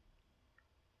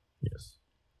 Yes.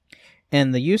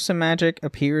 And the use of magic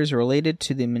appears related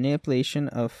to the manipulation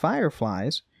of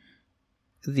fireflies,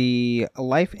 the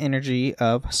life energy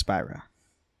of Spira.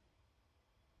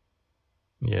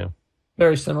 Yeah.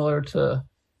 Very similar to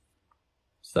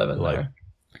 7 there.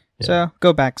 Yeah. So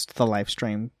go back to the live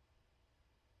stream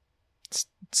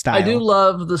style. I do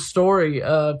love the story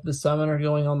of the summoner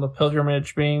going on the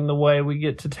pilgrimage being the way we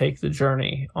get to take the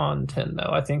journey on 10,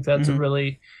 though. I think that's a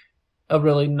really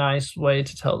nice way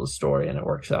to tell the story, and it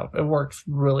works out. It works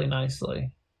really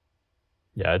nicely.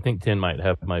 Yeah, I think 10 might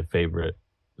have my favorite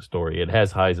story. It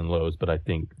has highs and lows, but I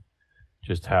think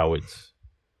just how it's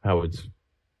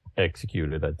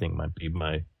executed, I think might be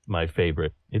my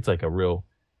favorite. It's like a real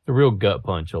gut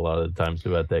punch a lot of the times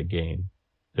throughout that game.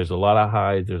 There's a lot of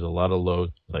highs, there's a lot of lows,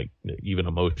 like even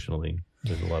emotionally.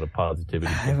 There's a lot of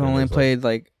positivity. I've only played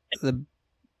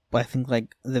I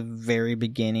think the very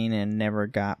beginning and never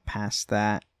got past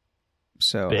that.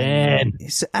 So Ben.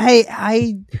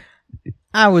 I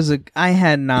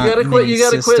had not. You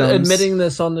gotta quit admitting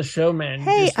this on the show, man.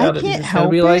 Hey, I can't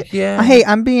help it. Like, yeah. Hey,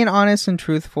 I'm being honest and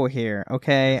truthful here.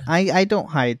 Okay, I don't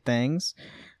hide things.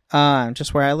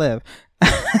 Just where I live.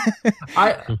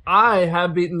 I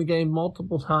have beaten the game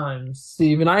multiple times,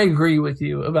 Steve, and I agree with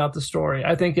you about the story.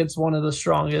 I think it's one of the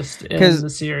strongest in the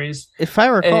series. If I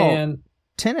recall,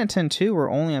 10 and 10-2 were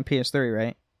only on PS3,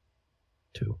 right?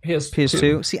 2.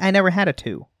 PS2. See, I never had a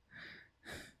 2.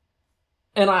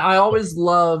 And I always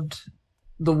loved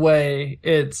the way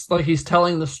it's like he's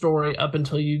telling the story up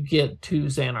until you get to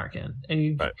Xanarkand.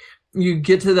 And you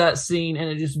get to that scene and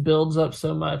it just builds up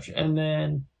so much. And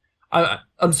then,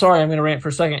 I'm sorry, I'm going to rant for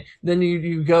a second. Then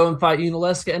you go and fight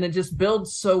Unalesca and it just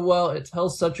builds so well. It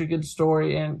tells such a good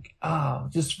story and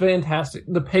just fantastic.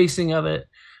 The pacing of it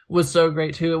was so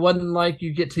great too. It wasn't like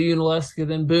you get to Unalesca,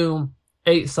 then boom,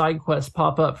 8 side quests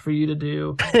pop up for you to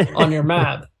do on your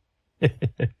map.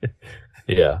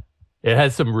 Yeah, it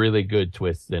has some really good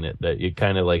twists in it that you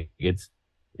kind of like. It's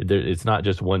not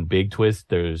just one big twist.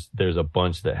 There's a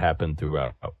bunch that happen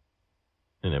throughout,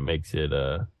 and it makes it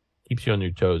keeps you on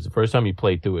your toes. The first time you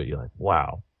play through it, you're like,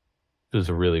 wow, this is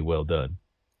really well done.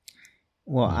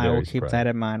 Well, I will keep that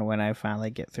in mind when I finally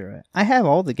get through it. I have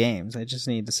all the games. I just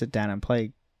need to sit down and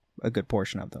play a good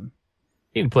portion of them.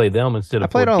 You can play them instead of. I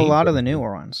played a lot of the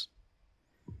newer ones.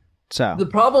 So the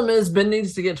problem is Ben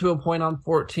needs to get to a point on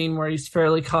 14 where he's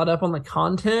fairly caught up on the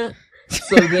content,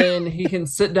 so then he can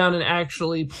sit down and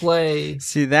actually play.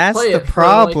 See, that's the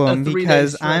problem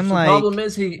because I'm the like. The problem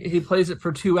is he plays it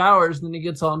for 2 hours, and then he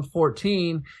gets on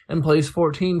 14 and plays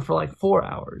 14 for like 4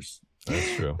 hours.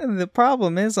 That's true. The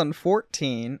problem is on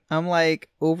 14, I'm like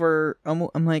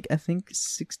I think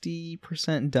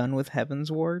 60% done with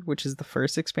Heaven's Ward, which is the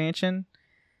first expansion.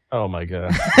 Oh my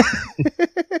god.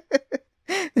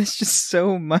 It's just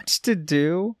so much to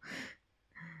do.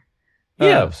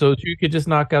 Yeah, so you could just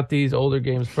knock out these older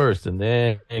games first and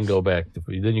then go back to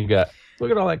then you got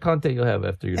look at all that content you'll have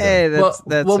after you're done.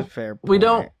 That's a fair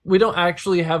point. We don't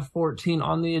actually have 14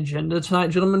 on the agenda tonight,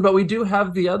 gentlemen, but we do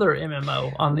have the other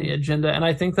MMO on the agenda, and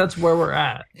I think that's where we're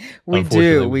at. We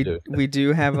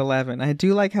do have 11. I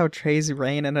do like how Trey's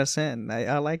reining us in.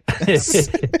 I like this.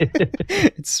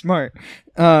 It's smart.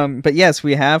 But yes,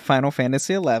 we have Final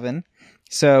Fantasy 11.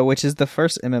 So, which is the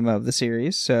first MMO of the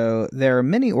series. So, there are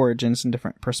many origins and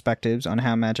different perspectives on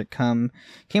how magic came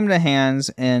to the hands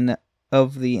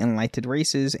of the enlightened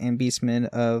races and beastmen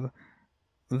of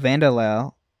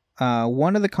Vandalel.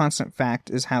 One of the constant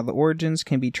facts is how the origins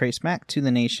can be traced back to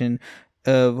the nation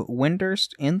of Windurst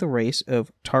and the race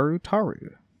of Taru.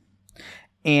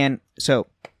 And so,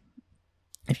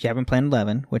 if you haven't played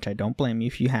 11, which I don't blame you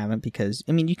if you haven't, because,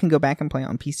 I mean, you can go back and play it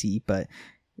on PC, but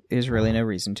there's really no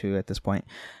reason to at this point.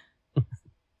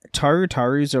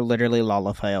 Tarus are literally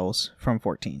Lalafels from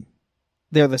 14.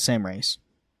 They're the same race.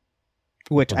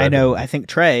 Which I know, I think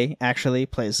Trey actually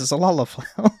plays as a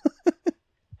Lalafell.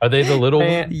 Are they the little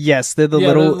ones? Yes, they're the they're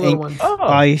little... the little ones. Oh.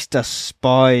 I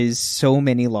despise so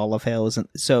many Lalafels. And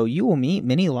so you will meet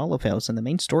many Lalafels in the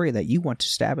main story that you want to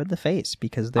stab in the face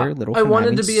because they're little... I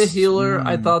wanted to be a healer.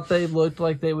 I thought they looked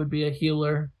like they would be a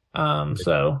healer.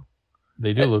 So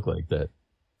They do look like that.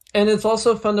 And it's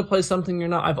also fun to play something you're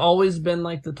not. I've always been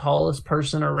like the tallest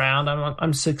person around.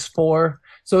 I'm 6'4",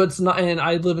 so it's not. And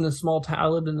I live in a small town. I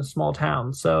lived in a small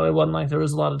town, so it wasn't like there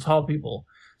was a lot of tall people.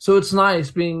 So it's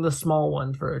nice being the small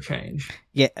one for a change.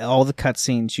 Yeah, all the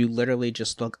cutscenes, you literally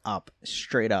just look up,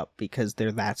 straight up, because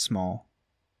they're that small.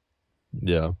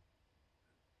 Yeah.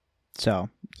 So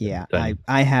yeah, Dang.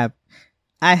 I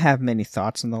have many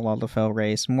thoughts on the Lalafell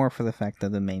race, more for the fact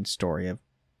that the main story of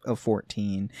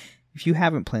 14. If you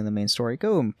haven't played the main story,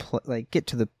 go and get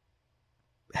to the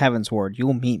Heaven's Ward. You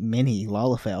will meet many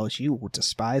Lalafells you will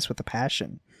despise with a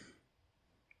passion.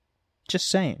 Just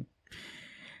saying.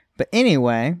 But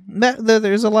anyway,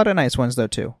 there's a lot of nice ones though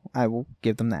too. I will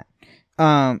give them that.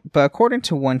 But according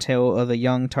to one tale of a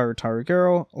young Tartaru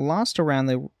girl lost around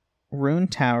the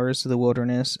ruined towers of the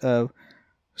wilderness of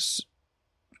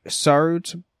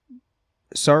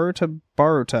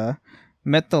Sarutabaruta,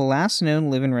 met the last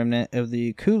known living remnant of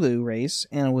the Kulu race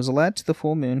and was led to the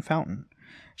full moon fountain.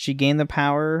 She gained the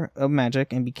power of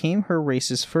magic and became her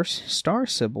race's first star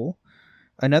symbol.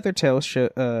 Another tale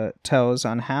tells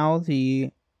on how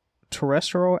the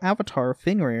terrestrial avatar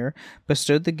Fenrir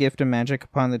bestowed the gift of magic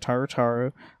upon the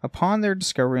Tartaru upon their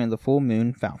discovery in the full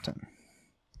moon fountain.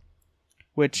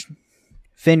 Which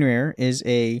Fenrir is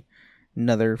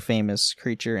another famous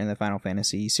creature in the Final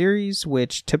Fantasy series,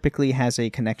 which typically has a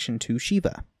connection to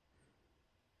Shiva.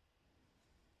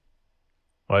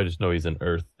 Well, I just know he's an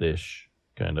earth-ish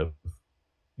kind of.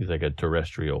 He's like a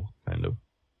terrestrial kind of.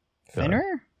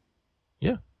 Fenrir?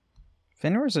 Yeah.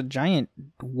 Fenrir is a giant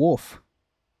wolf.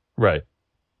 Right.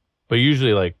 But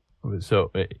usually,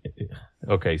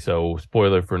 okay, so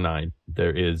spoiler for 9.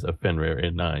 There is a Fenrir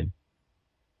in 9.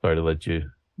 Sorry to let you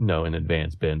know in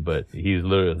advance, Ben, but he's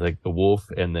literally like the wolf,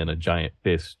 and then a giant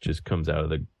fist just comes out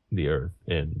of the earth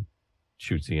and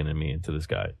shoots the enemy into the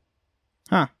sky.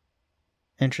 Huh.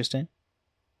 Interesting.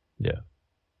 Yeah.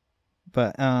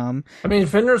 But, I mean,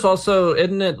 Fenrir's also,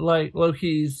 isn't it like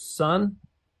Loki's son?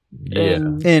 Yeah.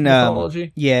 In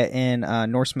mythology? in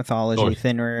Norse mythology, Norse.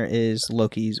 Fenrir is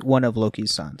one of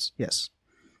Loki's sons. Yes.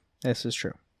 This is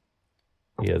true.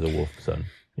 He has a wolf son.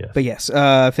 Yes. But yes,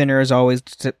 Fenrir is always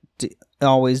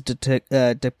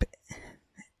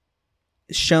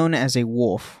shown as a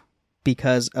wolf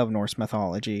because of Norse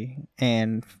mythology,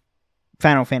 and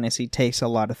Final Fantasy takes a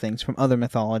lot of things from other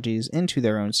mythologies into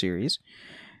their own series.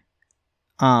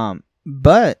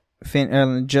 But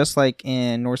just like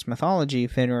in Norse mythology,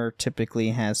 Fenrir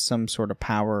typically has some sort of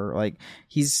power. Like,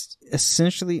 he's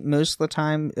essentially most of the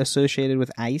time associated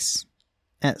with ice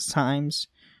at times.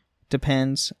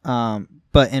 Depends.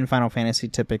 But in Final Fantasy,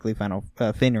 typically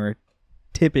Fenrir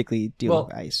typically deal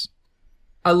with ice.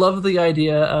 I love the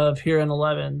idea of here in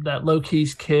 11 that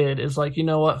Loki's kid is like, you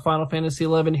know what, Final Fantasy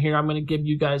 11 here, I'm going to give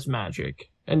you guys magic.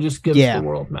 And just gives the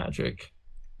world magic.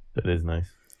 That is nice.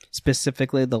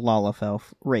 Specifically the Lalafell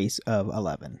race of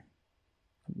 11.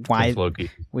 Why? Loki.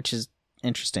 Which is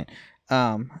interesting.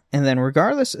 And then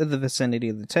regardless of the vicinity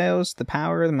of the tales, the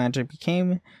power of the magic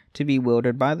became to be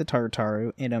wielded by the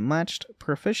Tartaru in a matched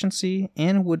proficiency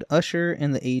and would usher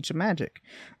in the age of magic.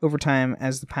 Over time,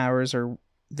 as the powers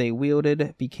they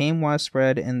wielded became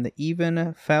widespread and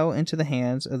even fell into the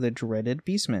hands of the dreaded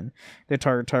beastmen, the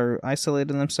Tartaru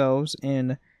isolated themselves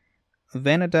in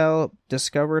Vanadel,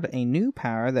 discovered a new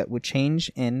power that would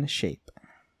change in shape.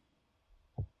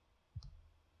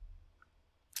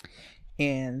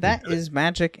 And that is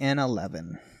Magick in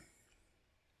 11.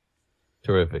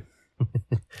 Terrific.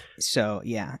 So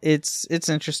yeah, it's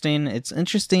interesting. It's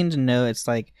interesting to know it's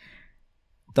like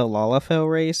the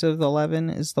Lalafell race of the 11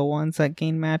 is the ones that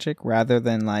gain magic rather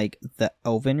than like the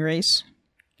Elven race.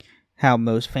 How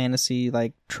most fantasy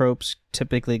like tropes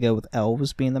typically go with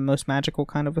elves being the most magical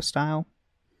kind of a style.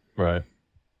 Right.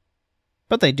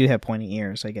 But they do have pointy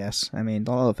ears, I guess. I mean,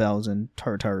 all of elves and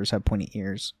Tartarus have pointy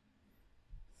ears.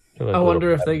 I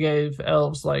wonder if they gave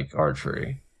elves like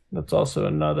archery. That's also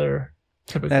another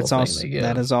typical thing they give.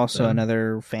 That is also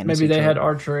another fantasy. Maybe they trope. had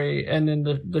archery, and then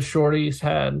the shorties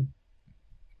had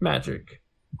magic.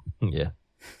 Yeah.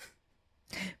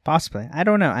 Possibly. I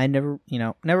don't know. I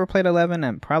never played 11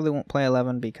 and probably won't play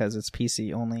 11 because it's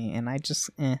PC only, and I just,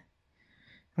 I'm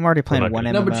already playing one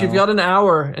MMO. No, but you've got an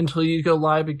hour until you go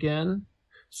live again.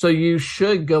 So you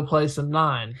should go play some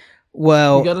 9.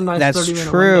 Well, You got a nice that's 30-minute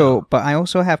true, window. but I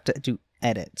also have to do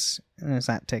edits, and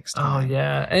that takes Oh time.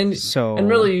 yeah, So and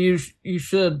really you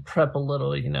should prep a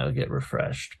little, get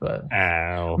refreshed. But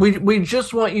Ow. we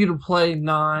just want you to play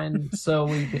 9, so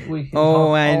we can. Oh,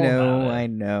 talk I all know, about it. I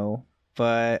know,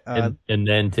 but and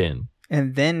then 10.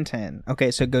 and then 10. Okay,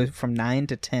 so it goes from 9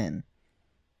 to 10.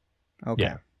 Okay.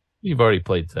 Yeah. You've already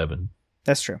played 7.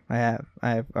 That's true.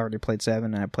 I've already played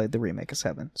 7, and I played the remake of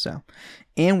 7. So,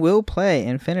 and we'll play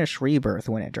and finish Rebirth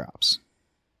when it drops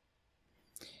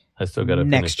I still got to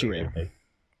next finish the year. remake.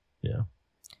 Yeah.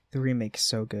 The remake is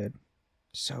so good,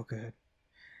 so good.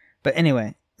 But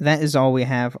anyway, that is all we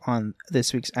have on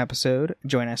this week's episode.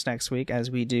 Join us next week as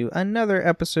we do another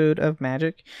episode of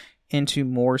Magick into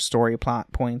more story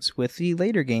plot points with the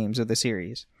later games of the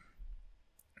series.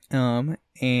 And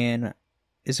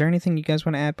is there anything you guys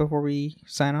want to add before we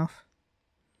sign off?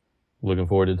 Looking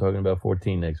forward to talking about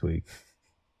 14 next week.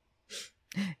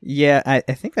 Yeah, I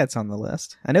think that's on the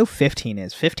list. I know 15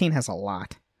 is. 15 has a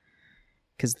lot.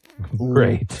 Because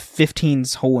Great.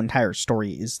 15's whole entire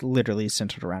story is literally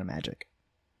centered around Magick.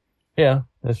 Yeah,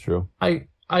 that's true. I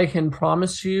can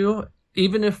promise you,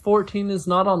 even if 14 is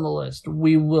not on the list,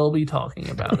 we will be talking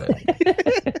about it.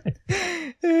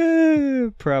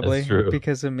 Probably That's true.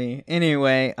 because of me.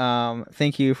 Anyway,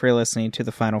 thank you for listening to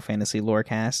the Final Fantasy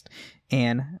Lorecast,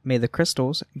 and may the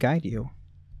crystals guide you.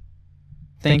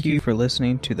 Thank you for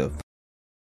listening to the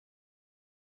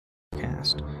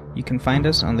Lorecast. You can find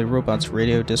us on the Robots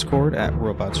Radio Discord at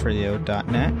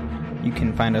robotsradio.net. You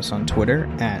can find us on Twitter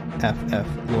at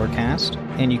FFLorecast,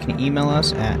 and you can email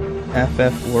us at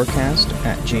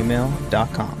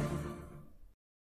fflorecast@gmail.com.